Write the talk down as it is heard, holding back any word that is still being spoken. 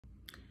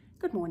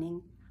Good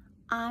morning.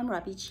 I'm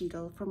Robbie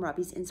Cheadle from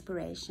Robbie's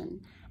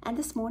Inspiration, and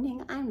this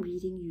morning I'm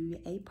reading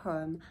you a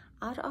poem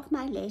out of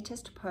my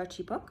latest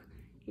poetry book.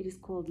 It is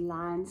called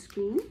Lion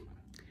Scream,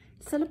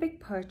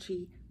 syllabic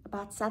poetry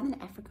about Southern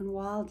African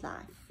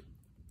wildlife.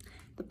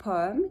 The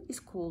poem is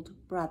called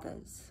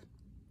Brothers.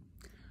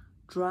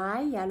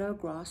 Dry yellow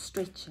grass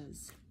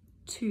stretches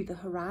to the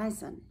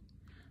horizon.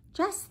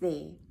 Just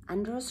there,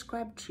 under a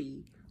scrub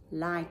tree,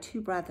 lie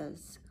two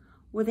brothers.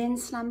 Within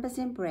slumber's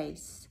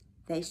embrace,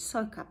 they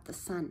soak up the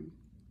sun.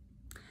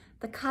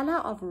 The color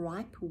of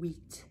ripe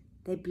wheat,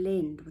 they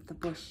blend with the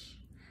bush.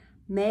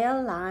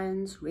 Male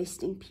lions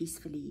resting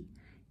peacefully,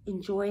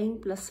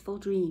 enjoying blissful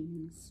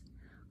dreams,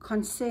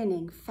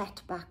 concerning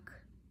fat buck.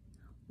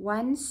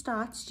 One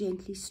starts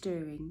gently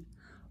stirring,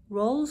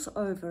 rolls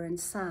over and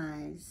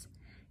sighs,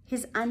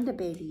 his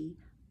underbelly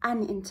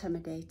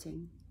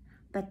unintimidating,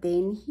 but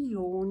then he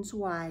yawns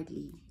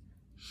widely,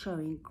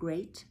 showing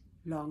great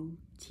long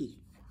teeth.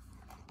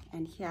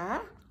 And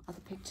here are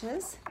the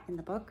pictures in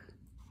the book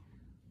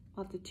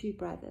of the two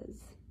brothers.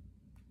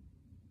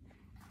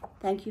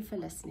 Thank you for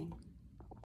listening.